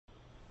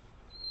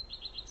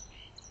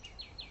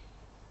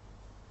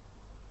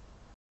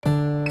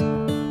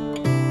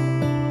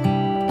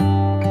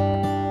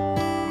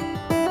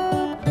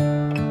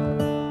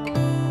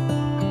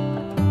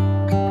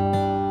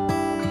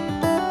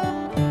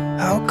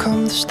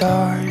come the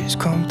stars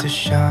come to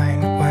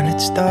shine when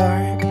it's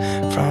dark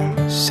from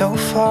so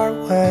far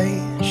away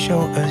and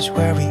show us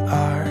where we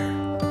are?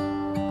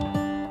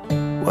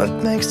 What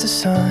makes the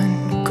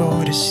sun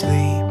go to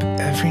sleep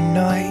every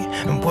night,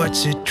 and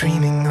what's it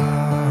dreaming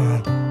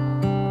of?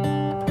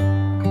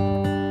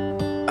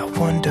 I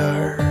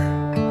wonder.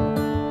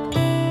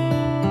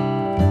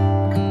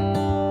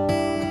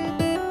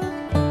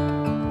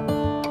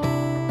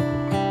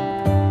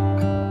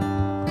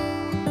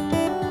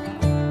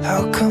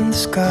 How come the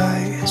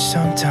sky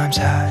sometimes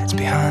hides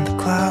behind the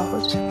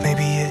clouds?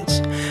 Maybe it's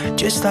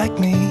just like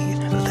me,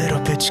 a little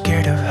bit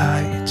scared of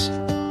heights.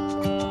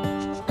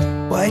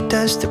 Why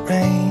does the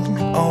rain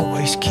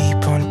always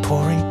keep on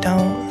pouring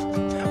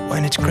down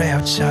when it's grey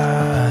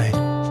outside?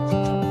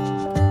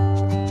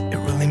 It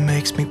really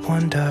makes me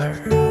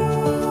wonder.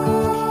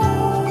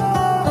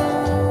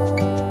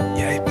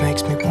 Yeah, it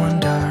makes me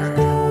wonder.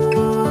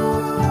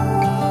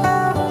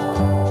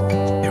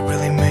 It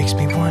really makes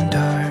me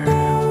wonder.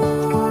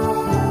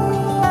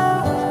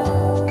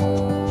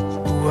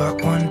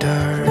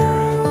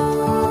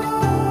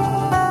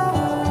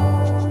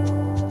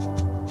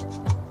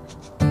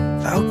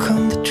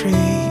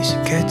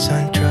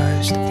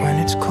 Undressed when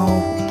it's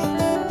cold,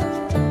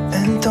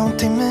 and don't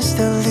they miss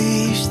the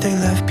leaves they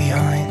left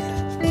behind?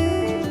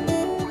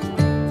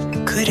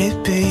 Could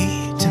it be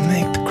to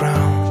make the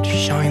ground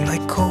shine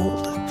like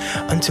gold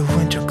until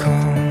winter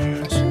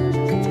comes?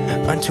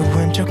 Until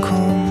winter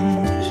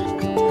comes,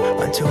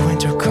 until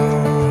winter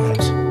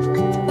comes.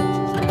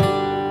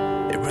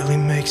 It really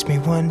makes me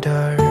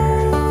wonder.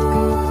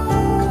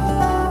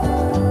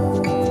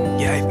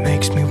 Yeah, it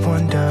makes me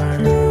wonder.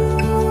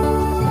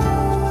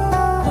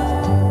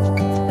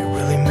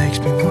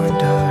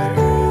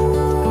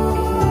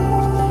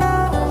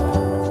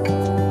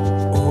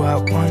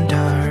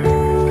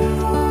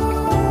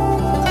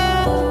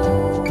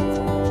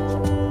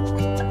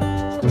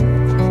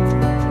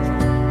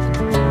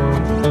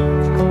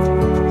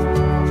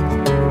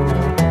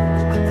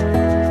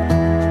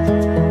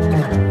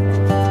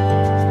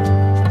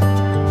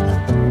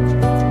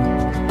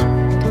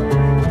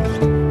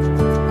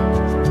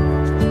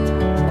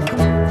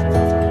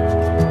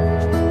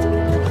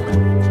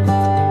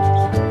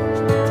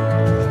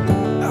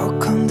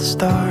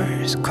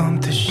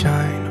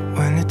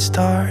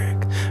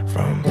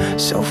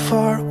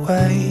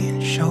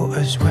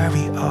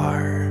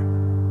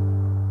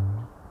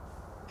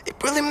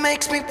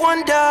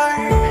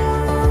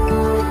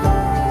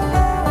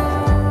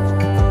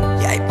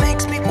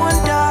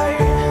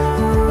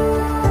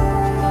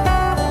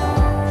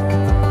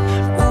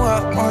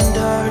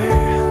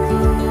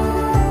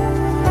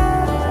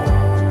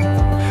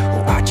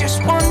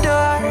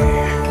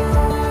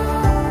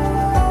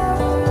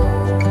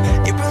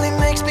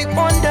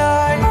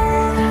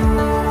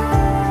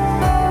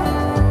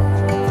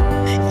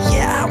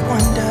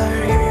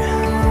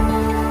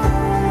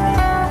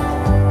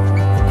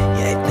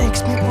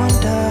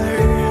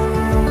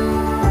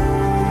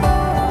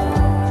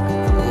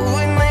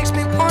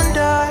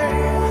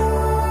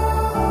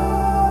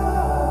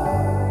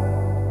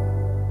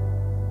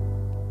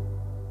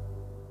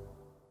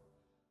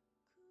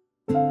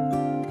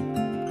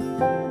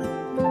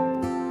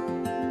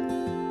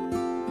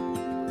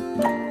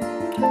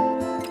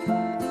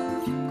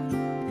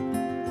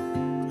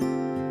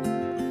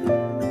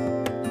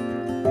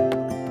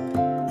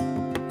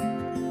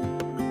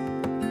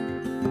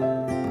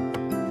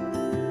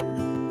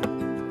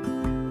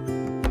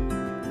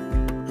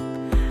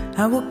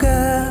 I woke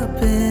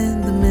up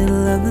in the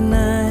middle of the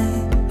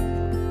night.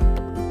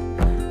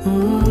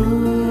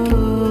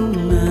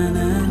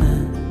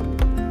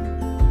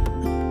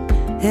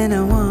 And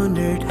I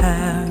wondered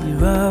how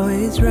you're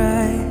always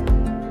right.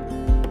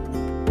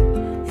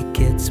 It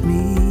gets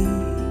me.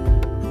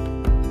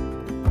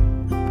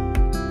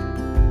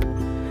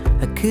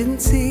 I couldn't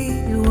see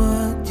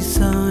what you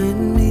saw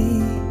in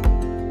me.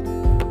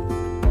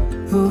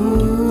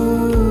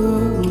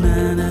 Ooh,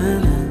 na na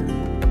na.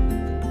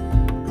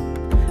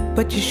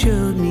 But you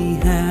showed me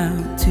how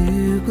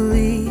to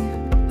believe.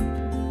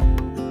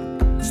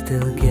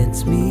 Still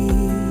gets me.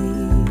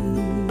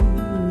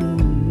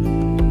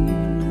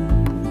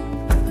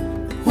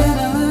 When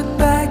I look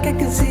back, I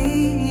can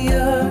see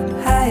you're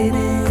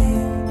hiding,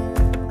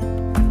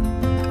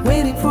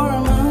 waiting for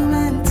a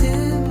moment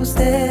to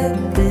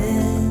step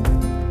in.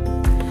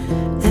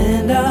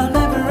 And I'll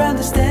never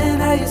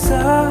understand how you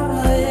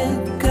saw it.